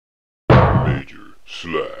Major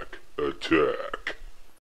Slack Attack.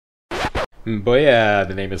 But yeah,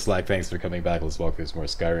 the name is Slack. Thanks for coming back. Let's walk through some more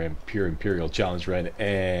Skyrim Pure Imperial Challenge Run.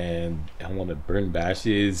 And I want to burn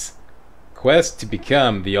Bash's quest to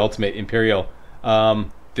become the ultimate Imperial.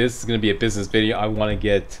 This is going to be a business video. I want to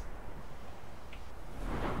get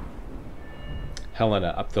Helena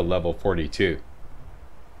up to level 42.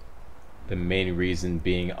 The main reason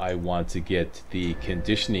being I want to get the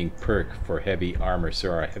conditioning perk for heavy armor,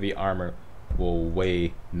 so our heavy armor will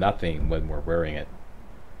weigh nothing when we're wearing it.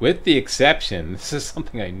 With the exception, this is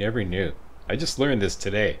something I never knew. I just learned this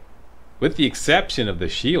today. With the exception of the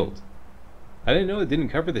shield. I didn't know it didn't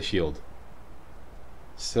cover the shield.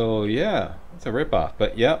 So yeah, it's a ripoff.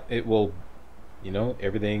 But yeah, it will, you know,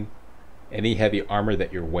 everything, any heavy armor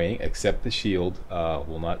that you're weighing except the shield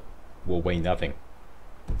will weigh nothing.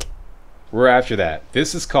 We're after that.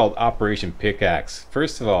 This is called Operation Pickaxe.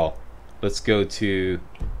 First of all, let's go to...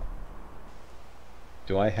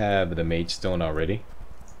 Do I have the Mage Stone already?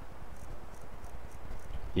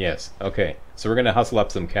 Yes. Okay. So we're going to hustle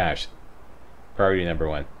up some cash. Priority number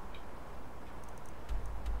 1.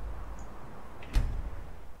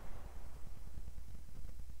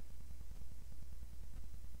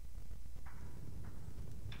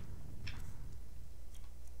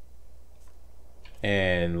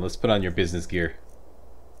 And let's put on your business gear.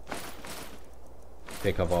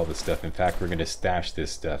 Take off all this stuff. In fact, we're going to stash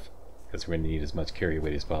this stuff because we're going to need as much carry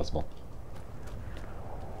weight as possible.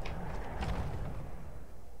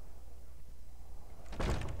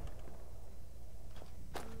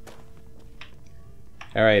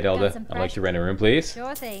 Alright, Elda. I'd like to rent a room, please.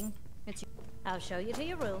 Sure thing. I'll show you to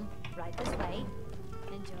your room. Right this way.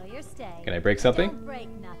 Enjoy your stay. Can I break something? Don't break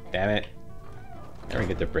nothing. Damn it. I don't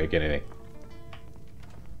get to break anything.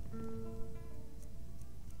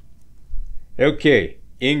 Okay,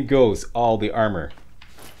 in goes all the armor.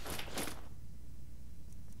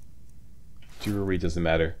 Jewelry doesn't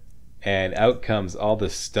matter. And out comes all the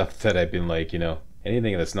stuff that I've been like, you know,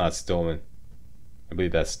 anything that's not stolen. I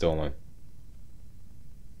believe that's stolen.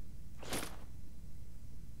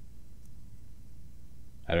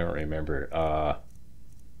 I don't remember.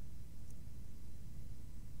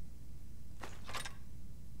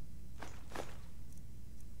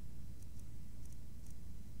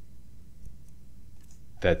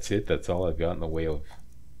 That's it. That's all I've got in the way of.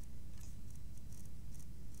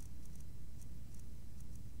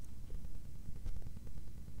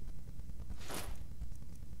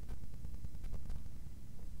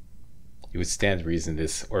 It would stand to reason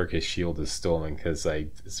this Orcish shield is stolen because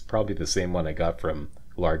it's probably the same one I got from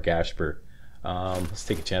Larg Gashper. Let's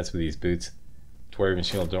take a chance with these boots. Dwarven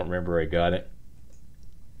shield, don't remember where I got it.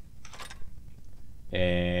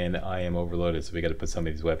 And I am overloaded, so we got to put some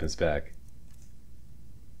of these weapons back.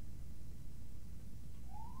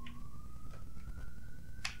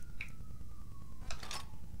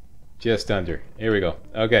 Just under. Here we go.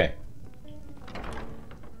 Okay.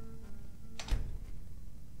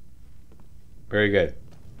 Very good.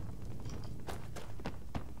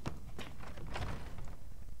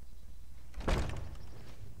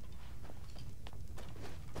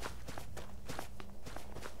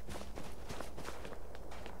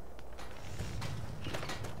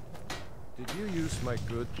 Did you use my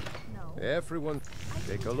good? No. Everyone,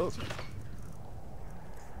 take a look.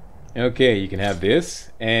 Okay, you can have this,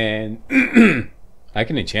 and I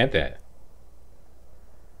can enchant that.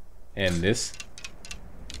 And this.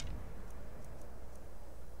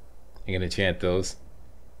 I'm gonna enchant those.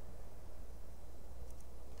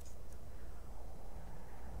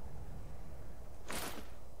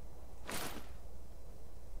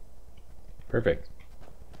 Perfect.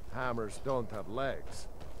 Hammers don't have legs.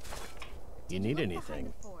 You need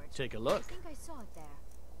anything? Take a look. I think I saw it there.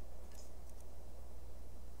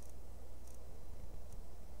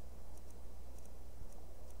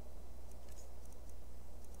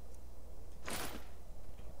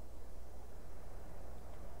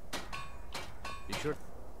 Be sure.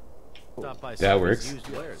 Stop by That works.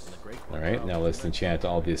 Alright, now let's enchant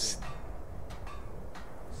all these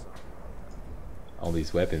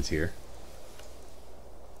weapons here.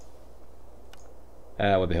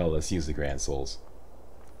 What the hell, let's use the Grand Souls.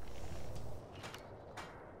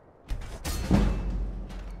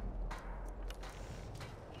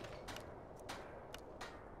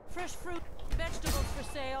 Fresh fruit, vegetables for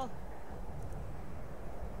sale.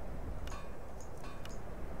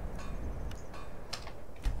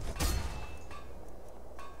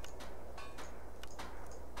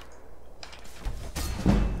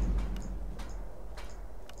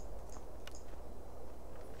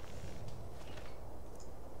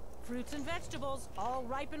 Fruits and vegetables, all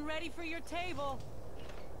ripe and ready for your table.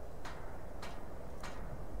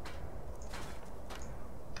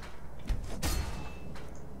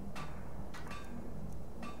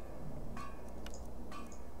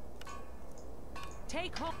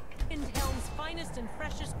 Take home Windhelm's finest and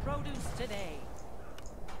freshest produce today.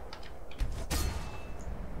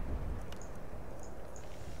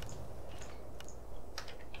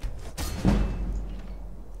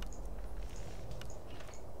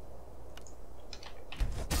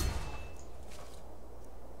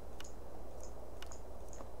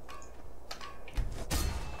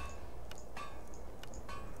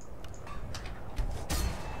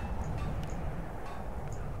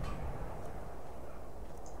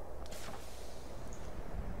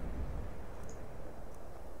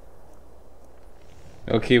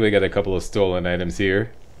 Okay, we got a couple of stolen items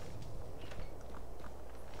here.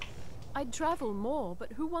 I'd travel more,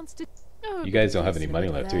 but who wants to... Oh, You guys don't have any money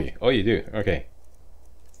left, do you? Oh, you do. Okay.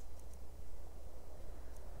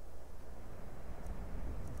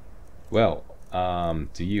 Well,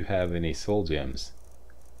 do you have any soul gems?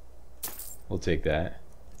 We'll take that.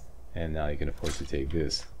 And now you can afford to take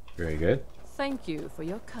this. Very good. Thank you for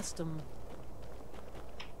your custom.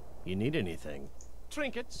 You need anything?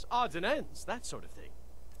 Trinkets, odds and ends, that sort of thing.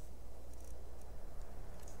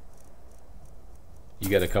 You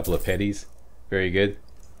got a couple of petties. Very good.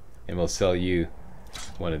 And we'll sell you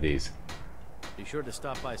one of these. Be sure to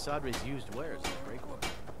stop by Sadri's used wares in the breakwater.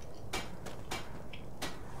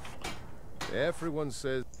 Everyone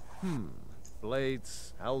says,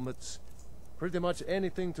 blades, helmets, pretty much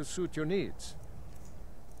anything to suit your needs.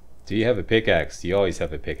 Do you have a pickaxe? You always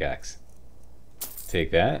have a pickaxe. Take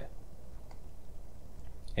that.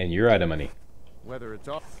 And you're out of money. Whether it's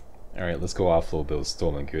off. Alright, let's go offload those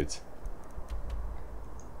stolen goods.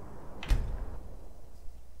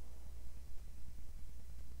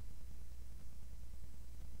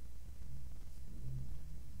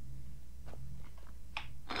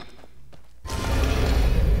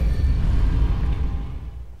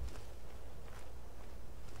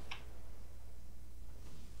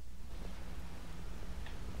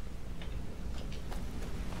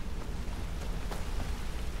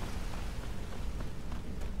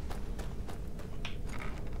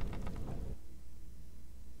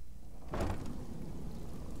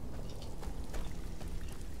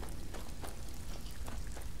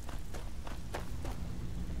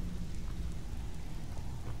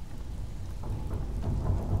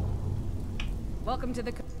 Welcome to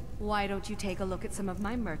the... Why don't you take a look at some of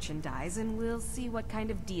my merchandise and we'll see what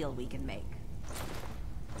kind of deal we can make.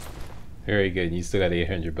 Very good. You still got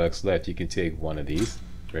 800 bucks left. You can take one of these.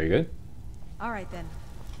 Very good. Alright then.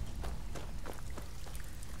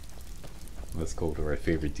 Let's go to our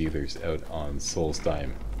favorite dealers out on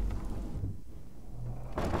Solstheim.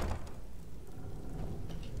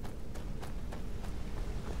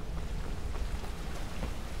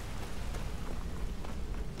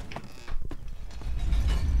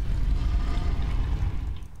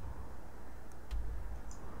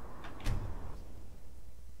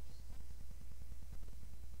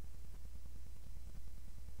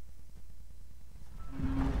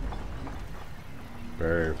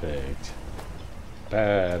 Perfect.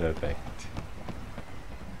 Perfect.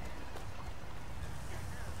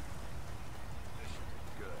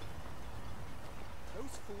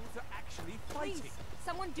 Those fools are actually fighting. Please,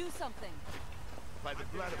 someone do something. By the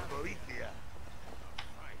blood of Boethia.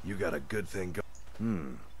 You got a good thing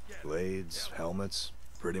going. Blades, helmets,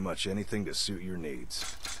 pretty much anything to suit your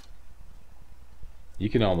needs. You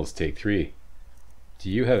can almost take 3. Do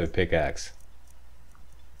you have a pickaxe?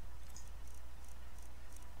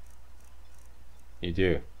 You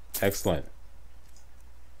do. Excellent.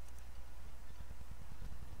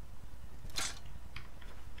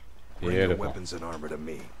 Bring your Beautiful. weapons and armor to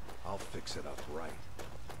me. I'll fix it up right.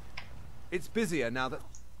 It's busier now that...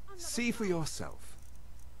 See for yourself.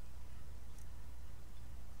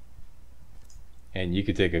 And you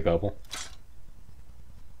could take a couple.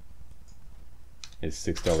 It's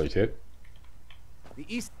 $6 tip. The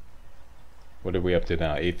east... What are we up to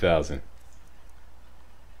now? 8,000.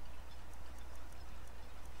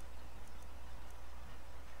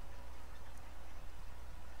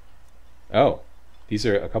 Oh, these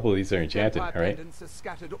are a couple of these are enchanted. All right. Pendants are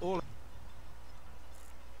scattered all...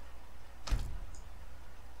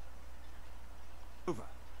 over.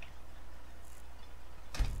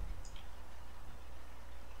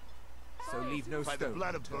 So leave no By the stone.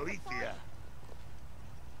 blood of Boethia.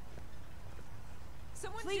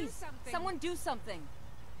 Please, someone do something.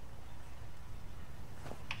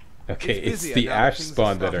 Okay, It's it's busier the now ash things are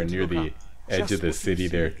spawn that are starting to near look the up. edge Just of the what you city see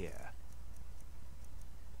there. here.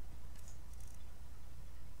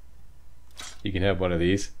 You can have one of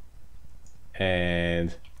these.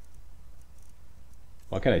 And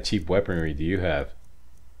what kind of cheap weaponry do you have?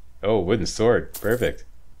 Oh, wooden sword. Perfect.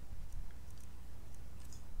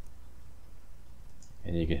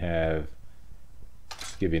 And you can have,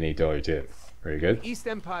 give you an $8 tip. Very good. East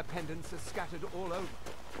Empire pendants are scattered all over,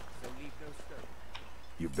 so leave no stone.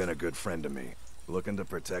 You've been a good friend to me. Looking to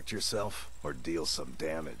protect yourself or deal some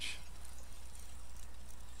damage?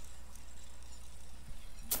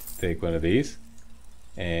 Take one of these.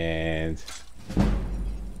 And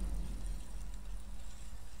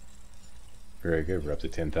very good, we're up to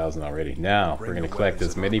 10,000 already. Now we're going to collect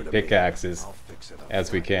as many pickaxes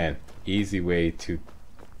as we can. Easy way to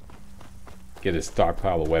get a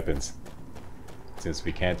stockpile of weapons, since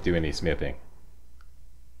we can't do any smithing.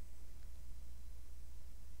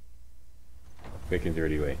 Quick and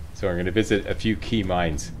dirty way. So we're going to visit a few key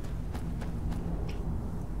mines.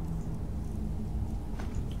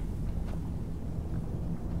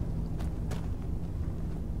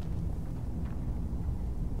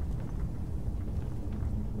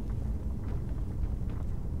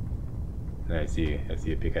 I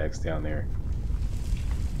see a pickaxe down there.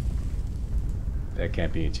 That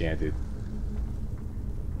can't be enchanted.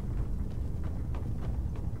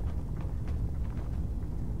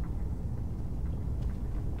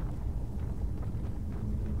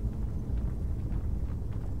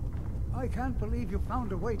 I can't believe you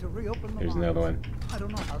found a way to reopen the There's mines. another one. I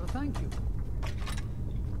don't know how to thank you.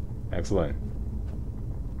 Excellent.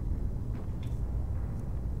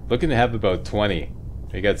 Looking to have about 20.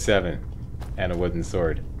 We got 7. And a wooden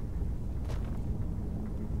sword.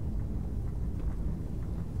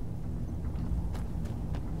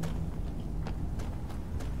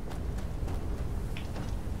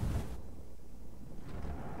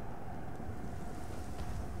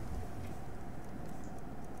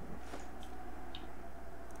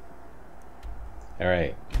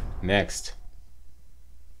 Alright, next.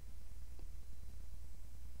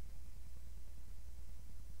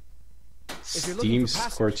 Steam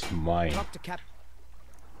Scorched Mine.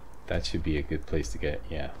 That should be a good place to get,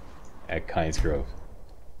 yeah. At Kynes Grove.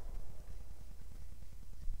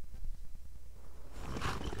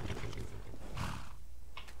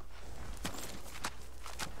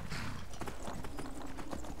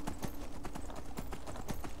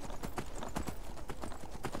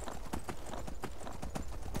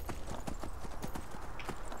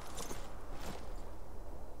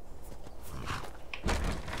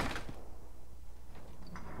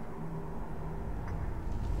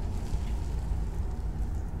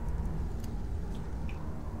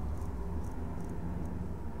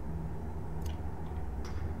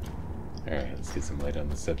 Alright, let's get some light on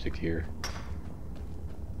the subject here.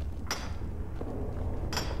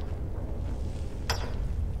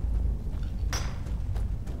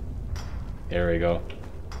 There we go.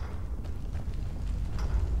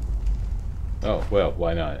 Oh, well,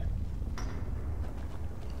 why not?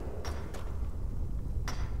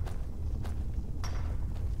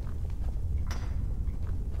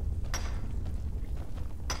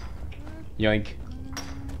 Yoink.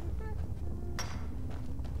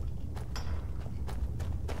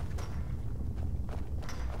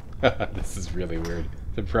 This is really weird.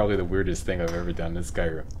 It's probably the weirdest thing I've ever done in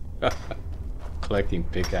Skyrim. Collecting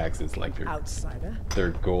pickaxes like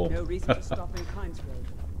they're gold. No reason to stop in Kynes Grove.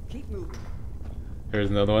 Keep moving.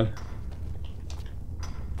 There's another one.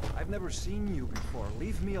 I've never seen you before.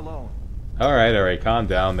 Leave me alone. Alright, calm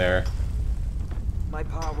down there. My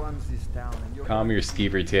pa runs this town and you're Calm your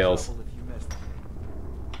skeever tails.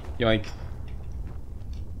 Yoink.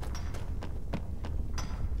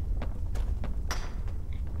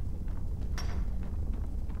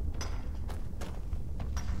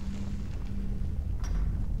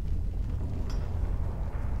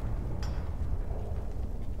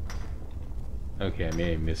 Okay, I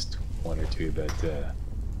may have missed one or two, but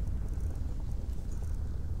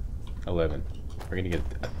 11. We're gonna get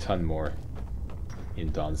a ton more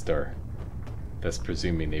in Dawnstar. That's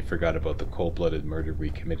presuming they forgot about the cold-blooded murder we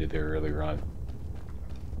committed there earlier on.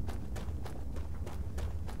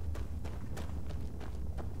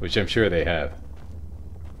 Which I'm sure they have.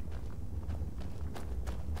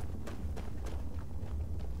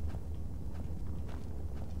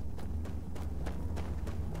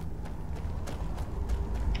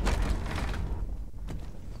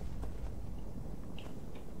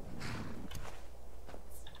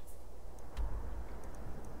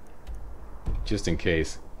 Just in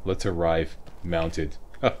case, let's arrive mounted.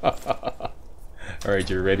 Alright,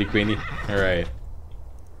 you ready, Queenie? Alright.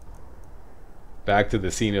 Back to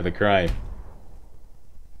the scene of the crime.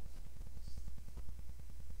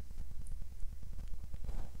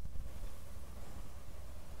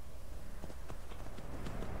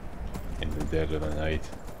 In the dead of the night.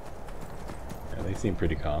 Yeah, they seem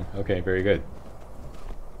pretty calm. Okay, very good.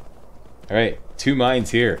 Alright, 2 mines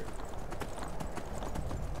here.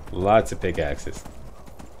 Lots of pickaxes.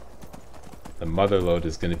 The mother lode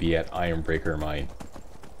is going to be at Ironbreaker Mine.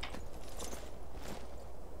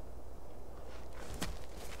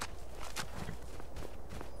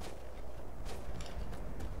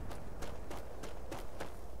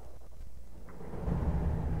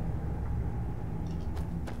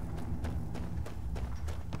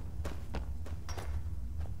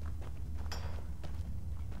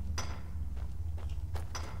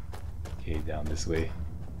 Okay, down this way.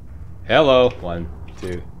 Hello! 1,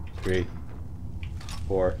 2, 3,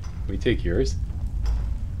 4. Can we take yours?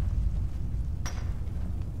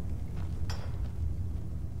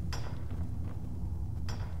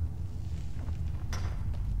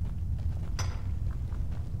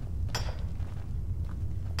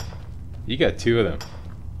 You got 2 of them.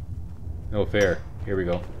 No fair. Here we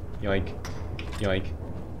go. Yoink. Yoink.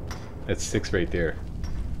 That's 6 right there.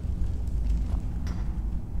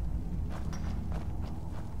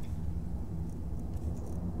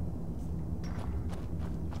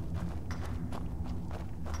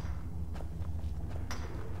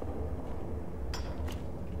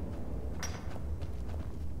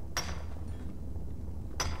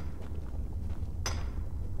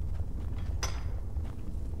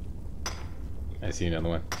 I see another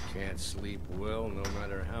one. Can't sleep well no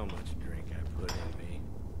matter how much drink I put in me.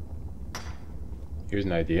 Here's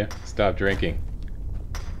an idea. Stop drinking.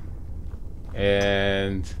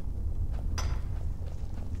 And...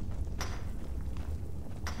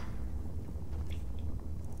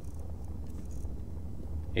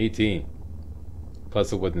 $18.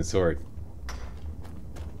 Plus a wooden sword.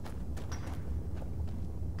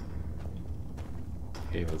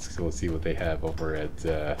 Okay, let's go see what they have over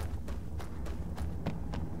at...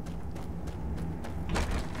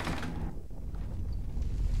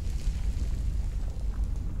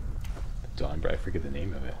 But I forget the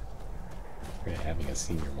name of it. We're having a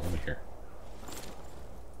senior moment here.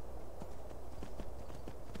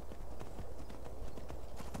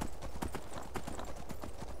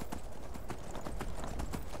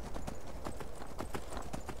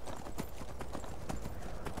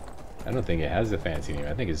 I don't think it has a fancy name.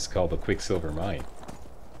 I think it's called the Quicksilver Mine.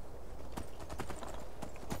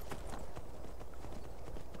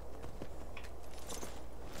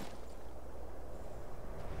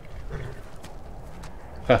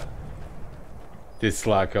 This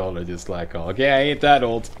slack hole or this slack hole. Okay, I ain't that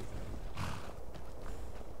old.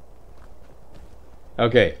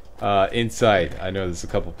 Okay, inside, I know there's a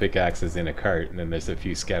couple pickaxes in a cart, and then there's a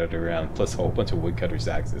few scattered around, plus a whole bunch of woodcutter's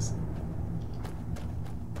axes.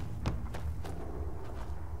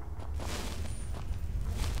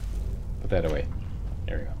 Put that away.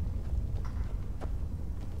 There we go.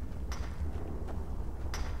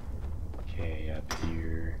 Okay, up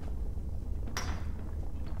here.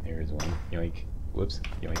 There's one. Yoink. Whoops.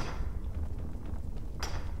 Yoink.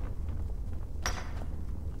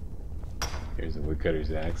 Here's a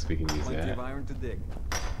woodcutter's axe. We can use Plenty that. of iron to dig.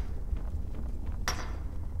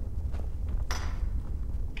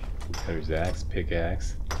 Woodcutter's axe,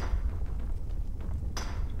 pickaxe.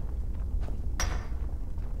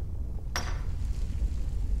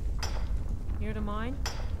 Here to mine?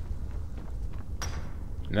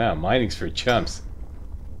 No, mining's for chumps.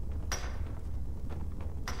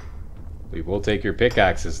 We will take your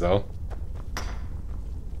pickaxes, though.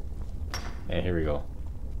 And here we go.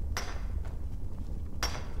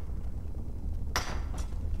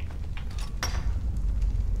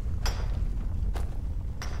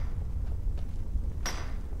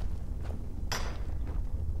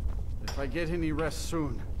 If I get any rest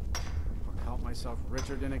soon, I'll count myself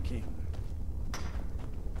richer than a king.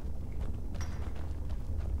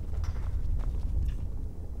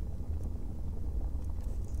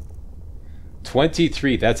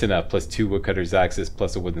 $23, that's enough. Plus 2 woodcutter's axes,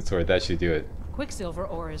 plus a wooden sword. That should do it. Quicksilver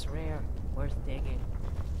ore is rare. Worth digging.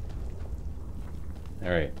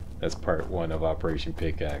 Alright, that's part 1 of Operation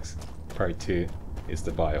Pickaxe. Part 2 is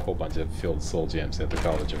to buy a whole bunch of filled soul gems at the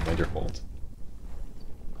College of Winterhold.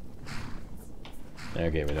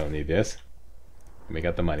 Okay, we don't need this. We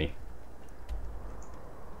got the money.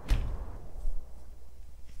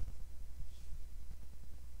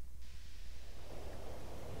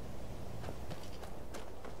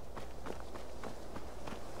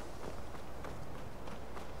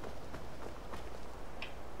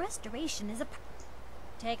 Restoration is a...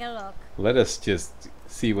 Take a look. Let us just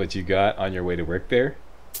see what you got on your way to work there.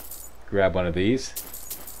 Grab one of these.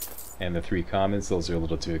 And the 3 commons, those are a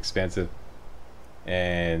little too expensive.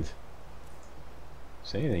 And...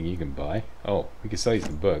 is there anything you can buy? Oh, we can sell you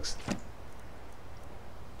some books.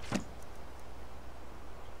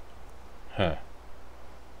 Huh.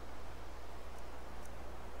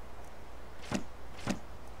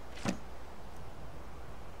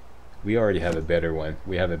 We already have a better one.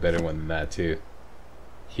 We have a better one than that too.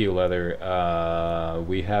 Heal leather.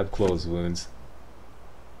 We have closed wounds.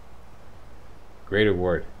 Great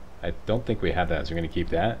award. I don't think we have that, so we're going to keep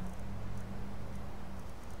that.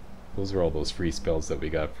 Those are all those free spells that we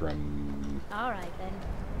got from... Alright then.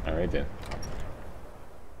 Alright then.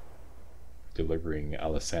 Delivering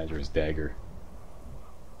Alessandra's dagger.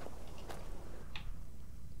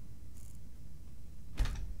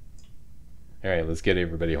 Alright, let's get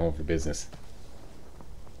everybody home for business.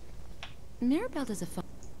 Mirabelle does a fun...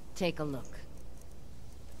 Take a look.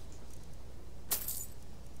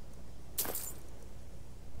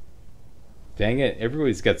 Dang it,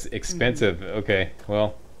 everybody's got expensive. Okay,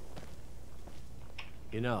 well...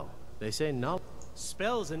 You know, they say no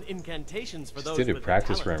spells and incantations for Just those did a with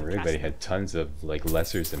practice the run talent where to everybody cast them. had tons of like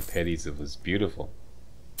lessers and petties. It was beautiful.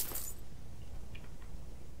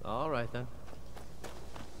 All right then.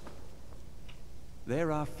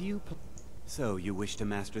 There are few. So you wish to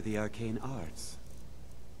master the arcane arts?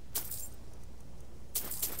 The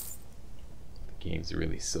game's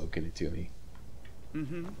really soaking it to me.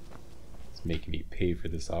 Mm-hmm. It's making me pay for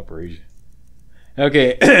this operation.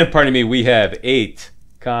 Okay, pardon me. We have 8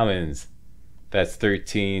 commons. That's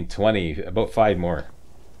 13, 20. About 5 more.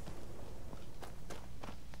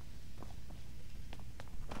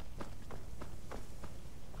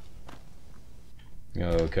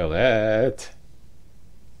 Oh, Colette.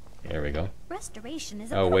 There we go. Restoration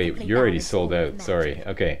is a Oh wait, perfectly you're already valid sold form of out. magic. Sorry.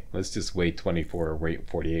 Okay, let's just wait 24 or wait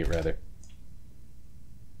 48 rather.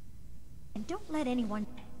 And don't let anyone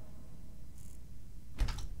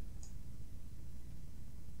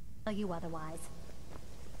tell you otherwise.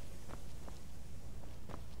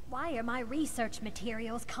 Why are my research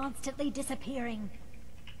materials constantly disappearing?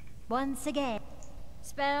 Once again,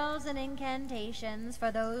 spells and incantations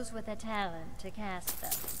for those with a talent to cast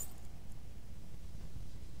them.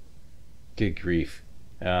 Good grief.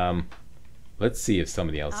 Let's see if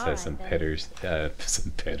somebody else has some petters.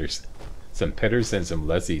 Some petters and some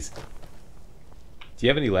lessies. Do you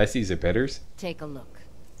have any lessies or petters? Take a look.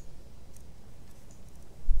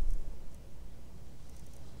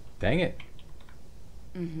 Dang it.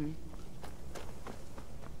 Mm-hmm.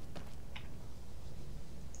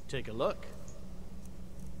 Take a look.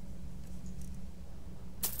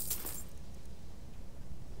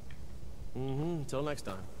 Until next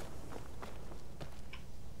time.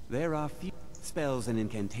 There are few spells and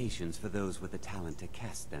incantations for those with the talent to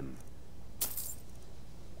cast them.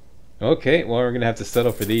 Okay, well we're gonna have to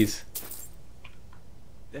settle for these.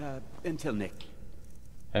 Until Nick.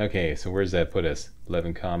 Okay, so where's that put us?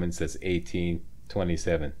 11 commons, that's 18,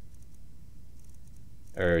 27.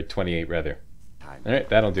 Or 28 rather. Alright,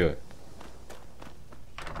 that'll do it.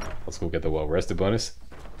 Let's go get the well-rested bonus.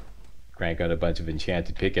 Crank out a bunch of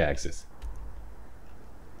enchanted pickaxes.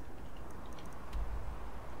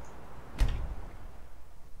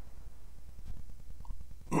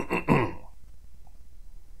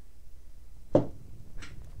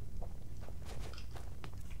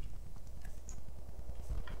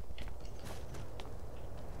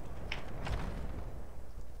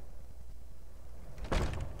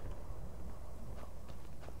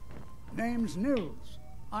 Name's News.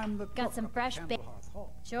 I'm the Got some fresh bit. Candlehearth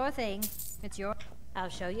Hall. Sure thing. It's your... I'll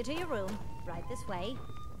show you to your room. Right this way.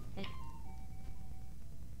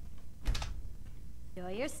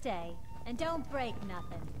 Enjoy your stay. And don't break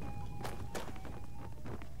nothing.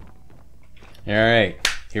 Alright,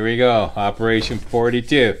 here we go. Operation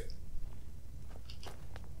 42.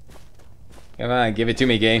 Come on, give it to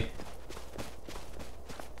me, game.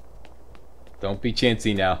 Don't be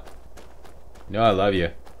chintzy now. No, I love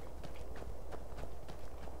you.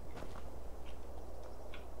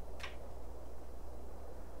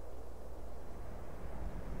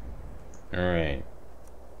 Alright.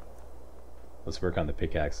 Let's work on the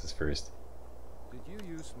pickaxes first. Did you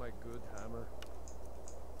use my good hammer?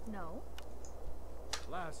 No.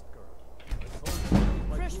 Last girl. I told you to leave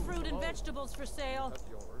my Fresh tools fruit and alone. vegetables for sale. Not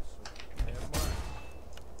yours, and I have mine.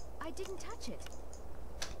 I didn't touch it.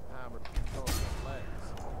 Hammer don't have legs.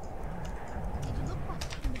 Did you look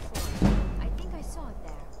behind the floor? I think I saw it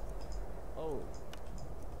there. Oh,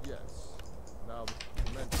 yes. Now that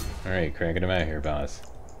you mention it. Alright, cranking them out here, boss.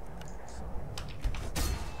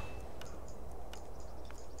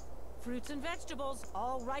 Fruits and vegetables,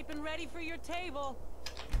 all ripe and ready for your table.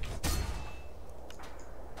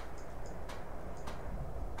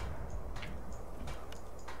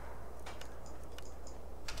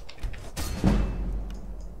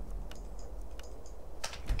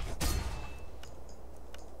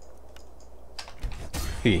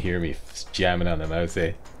 You hear me jamming on the mouse,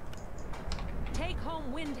 eh? Take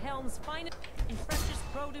home Windhelm realm's finest and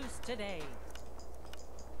freshest produce today.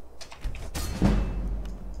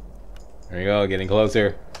 There you go, getting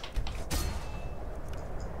closer.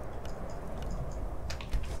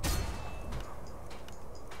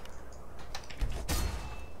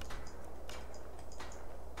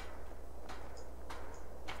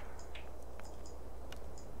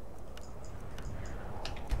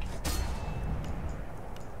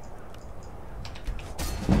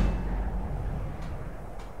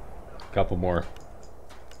 Couple more.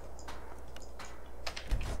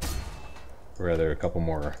 Rather, a couple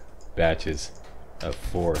more batches of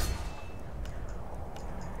 4.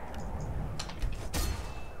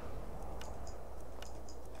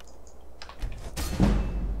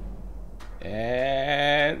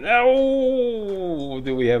 And oh,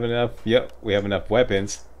 do we have enough? Yep, we have enough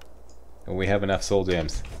weapons, and we have enough soul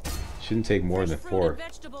gems. Shouldn't take more than 4.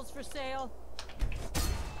 Vegetables for sale.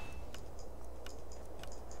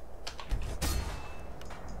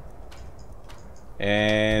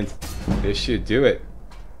 And this should do it.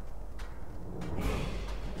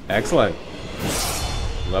 Excellent.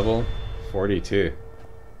 Level 42.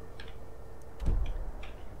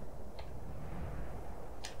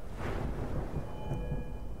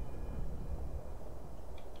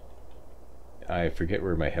 I forget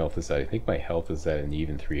where my health is at. I think my health is at an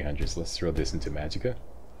even 300. So let's throw this into Magicka.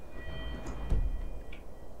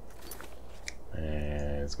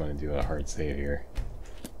 And it's going to do a hard save here.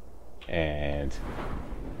 And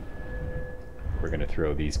we're going to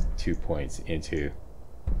throw these 2 points into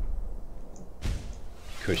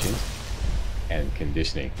cushion and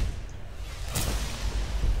conditioning.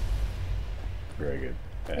 Very good.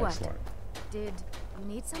 Excellent. What? Did you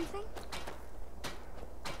need something?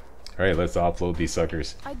 Alright, let's offload these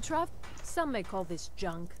suckers. I'd travel. Some may call this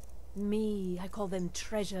junk. Me, I call them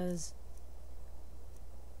treasures.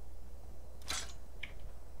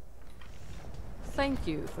 Thank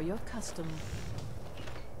you for your custom.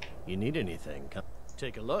 You need anything? Come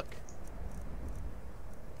take a look.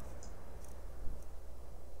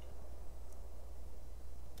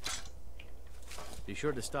 Be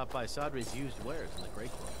sure to stop by Sadri's used wares in the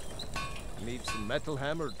Great World. Need some metal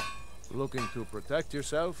hammered? Looking to protect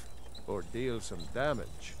yourself or deal some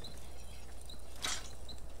damage?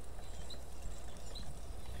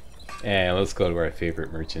 And let's go to our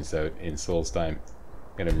favorite merchants out in Souls Time.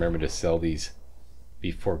 Gonna remember to sell these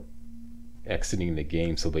before exiting the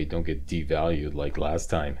game so they don't get devalued like last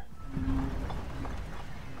time.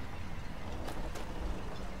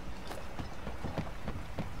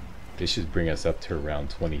 This should bring us up to around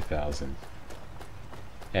 20,000.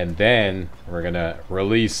 And then we're gonna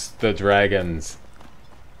release the dragons.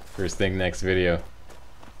 First thing next video.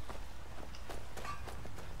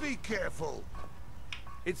 Be careful.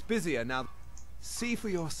 It's busier now. See for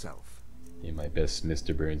yourself. In my best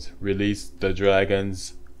Mr. Burns. Release the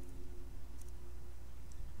dragons.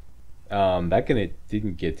 That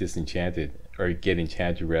didn't get disenchanted or get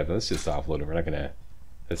enchanted rather. Let's just offload it. We're not gonna.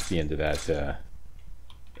 That's the end of that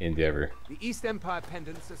endeavor. The East Empire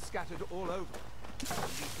pendants are scattered all over.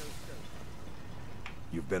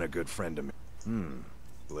 You've been a good friend to me.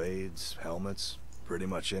 Blades, helmets, pretty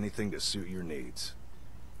much anything to suit your needs.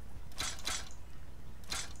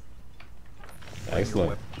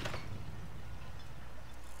 Excellent.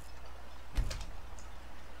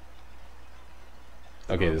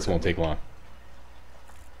 Okay, this won't take long.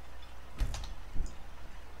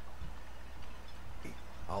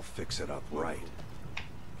 I'll fix it up right.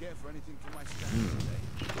 Care for anything for my stand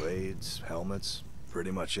today? Blades, helmets,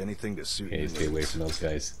 pretty much anything to suit your Okay, needs. stay away from those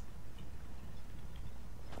guys.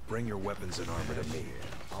 Bring your weapons and armor to me.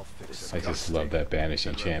 I'll fix it. I just love that banish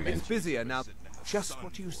enchantment. It's busier now. Just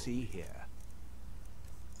what you see here.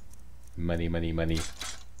 Money, money, money.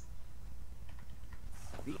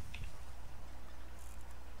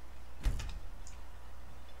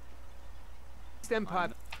 East Empire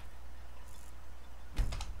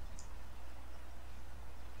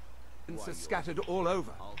pendants are scattered all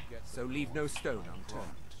over, so leave no stone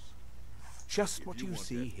unturned. Just what you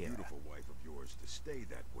see here. Beautiful wife of yours to stay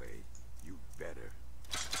that way, you better.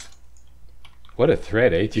 What a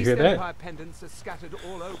threat, eh? Did you hear East Empire that? pendants are scattered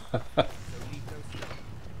all over, so leave no stone.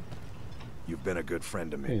 You've been a good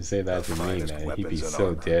friend to me. Can't say that The to me, finest man. He'd be weapons and so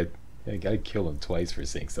armor. dead. I gotta kill him twice for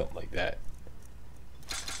saying something like that.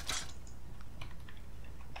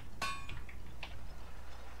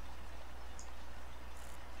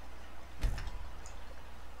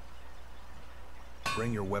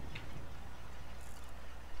 Bring your weapons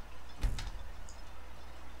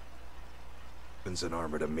and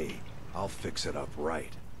armor to me. I'll fix it up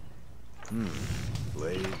right.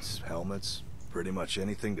 Blades, helmets, pretty much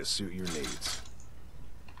anything to suit your needs.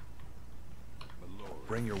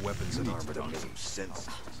 Bring your weapons and armor to me.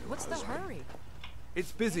 What's the hurry?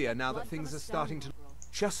 It's busier now that things are starting to...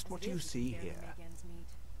 Just what you see here.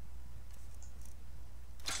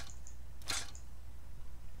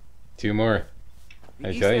 Two more.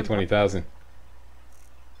 I tell you, 20,000.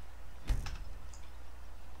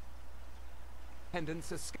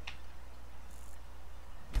 Pendants are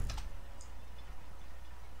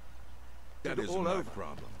That is all my over,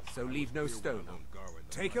 problem. so leave no stone.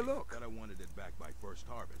 Take a look. I wanted it back by first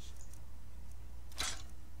harvest.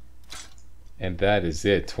 And that is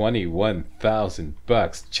it. 21,000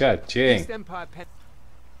 bucks. Cha-ching. East Empire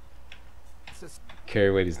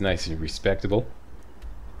Carry weight is nice and respectable.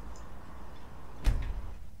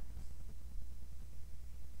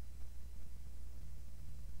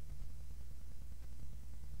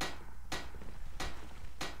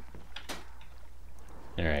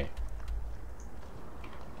 Alright.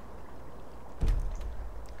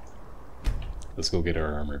 Let's go get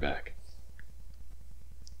our armor back.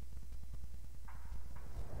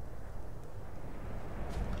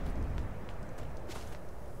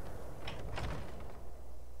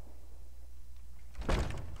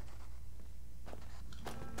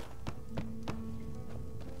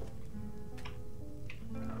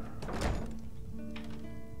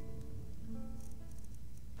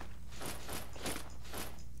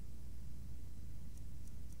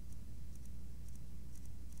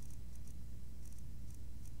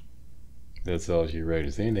 That's all she wrote.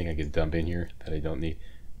 Is there anything I can dump in here that I don't need?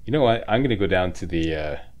 You know what? I'm going to go down to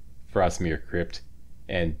the Frostmere Crypt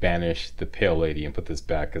and banish the Pale Lady and put this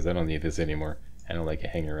back because I don't need this anymore. I don't like it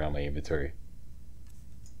hanging around my inventory.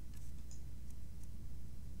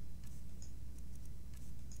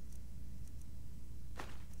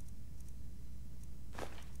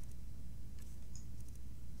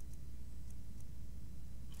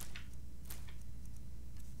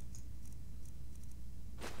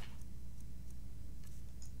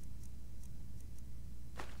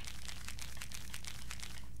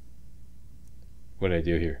 What did I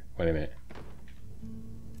do here? Wait a minute.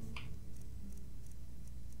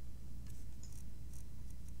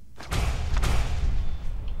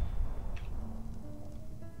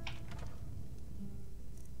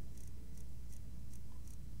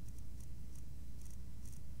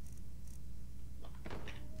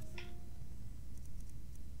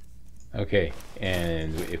 Okay,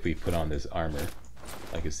 and if we put on this armor,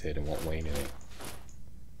 like I said, it won't weigh anything.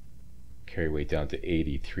 Carry weight down to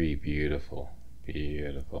 83. Beautiful.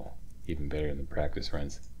 Beautiful. Even better than the practice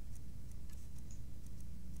runs.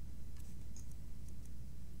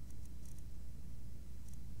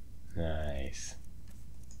 Nice.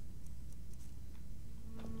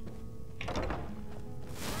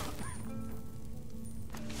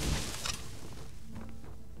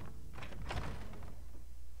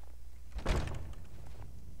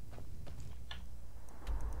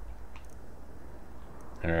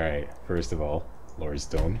 Alright, first of all, Lord's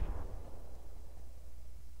Stone.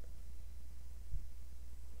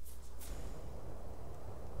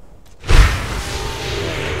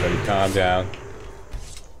 Calm down.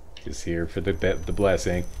 Just here for the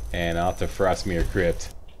blessing, and off to Frostmere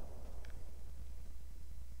Crypt.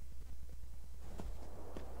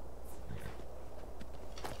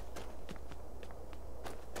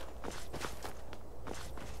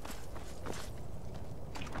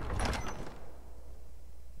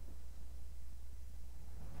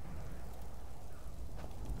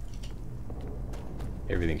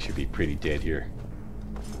 Everything should be pretty dead here.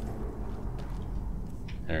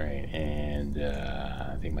 Alright, and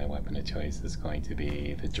I think my weapon of choice is going to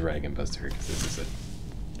be the Dragon Buster, because this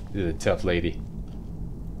is a tough lady.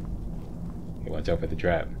 Okay, watch out for the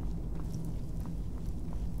trap.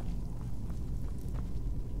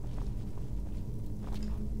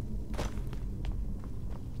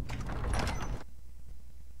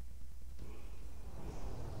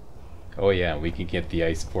 Oh yeah, we can get the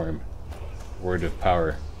ice form word of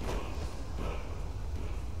power.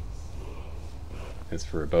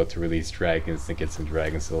 As we're about to release dragons and get some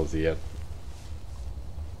dragon souls, yep.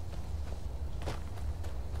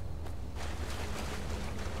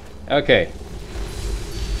 Okay.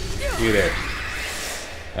 You there.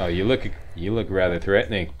 Oh, you look rather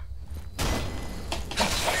threatening.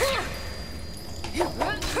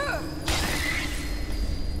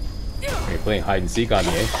 You're playing hide and seek on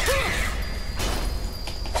me, eh?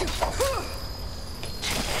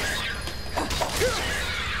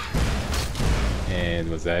 And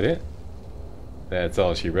was that it? That's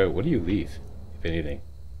all she wrote. What do you leave, if anything?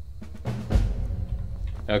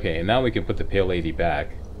 Okay, and now we can put the Pale Lady back.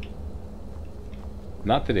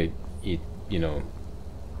 Not that you know,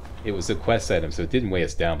 It was a quest item, so it didn't weigh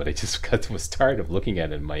us down, but I just was tired of looking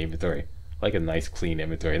at it in my inventory. Like a nice clean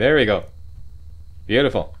inventory. There we go.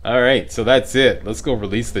 Beautiful. Alright, so that's it. Let's go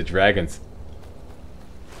release the dragons.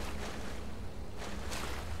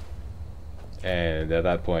 And at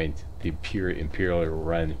that point, the Pure Imperial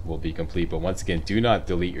run will be complete. But once again, do not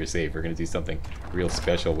delete your save. We're going to do something real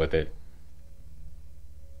special with it.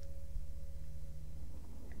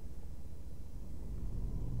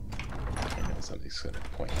 Somebody's going to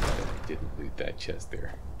point out that I didn't loot that chest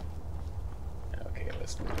there. Okay,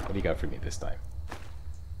 let's loot. What do you got for me this time?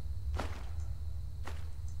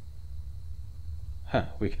 Huh,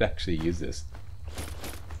 we could actually use this.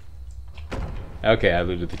 Okay, I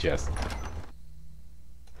looted the chest.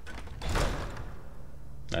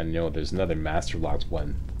 I know there's another Master Locked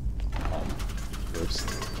one. Oops.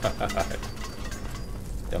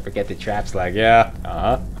 Don't forget the trap slag,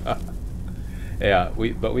 yeah. Yeah,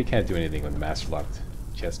 but we can't do anything with the Master Locked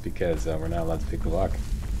chest because we're not allowed to pick the lock.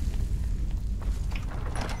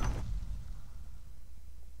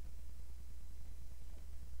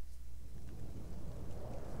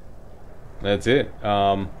 That's it.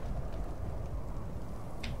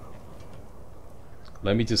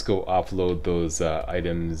 Let me just go offload those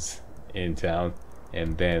items in town,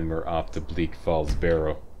 and then we're off to Bleak Falls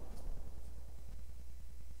Barrow.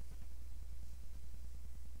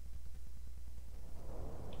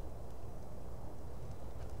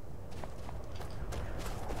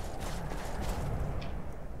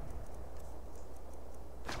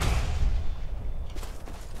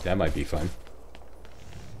 That might be fun.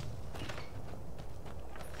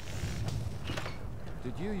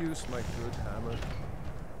 Did you use my good hammer?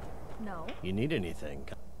 No. You need anything?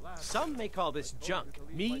 Some may call this junk.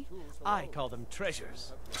 Me, I call them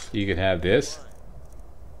treasures. You can have this.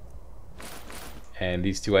 And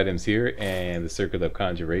these two items here, and the Circle of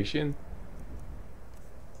Conjuration.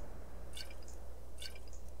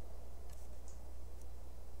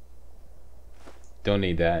 Don't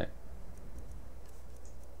need that.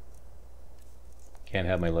 Can't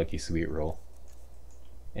have my lucky sweet roll.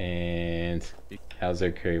 And how's our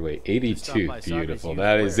carry weight? 82. Beautiful.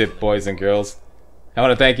 That is it, boys and girls. I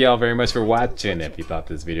want to thank you all very much for watching. If you thought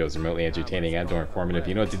this video was remotely entertaining and or informative,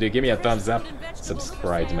 you know what to do. Give me a thumbs up.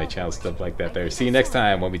 Subscribe to my channel, stuff like that there. See you next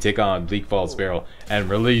time when we take on Bleak Falls Barrow and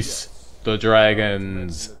release the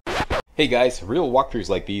dragons. Hey guys, real walkthroughs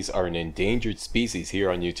like these are an endangered species here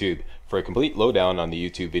on YouTube. For a complete lowdown on the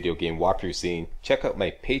YouTube video game walkthrough scene, check out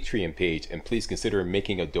my Patreon page and please consider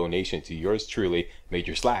making a donation to yours truly,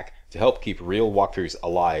 Major Slack, to help keep real walkthroughs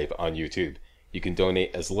alive on YouTube. You can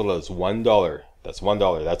donate as little as $1. That's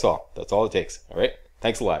 $1, that's all. That's all it takes, alright?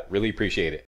 Thanks a lot, really appreciate it.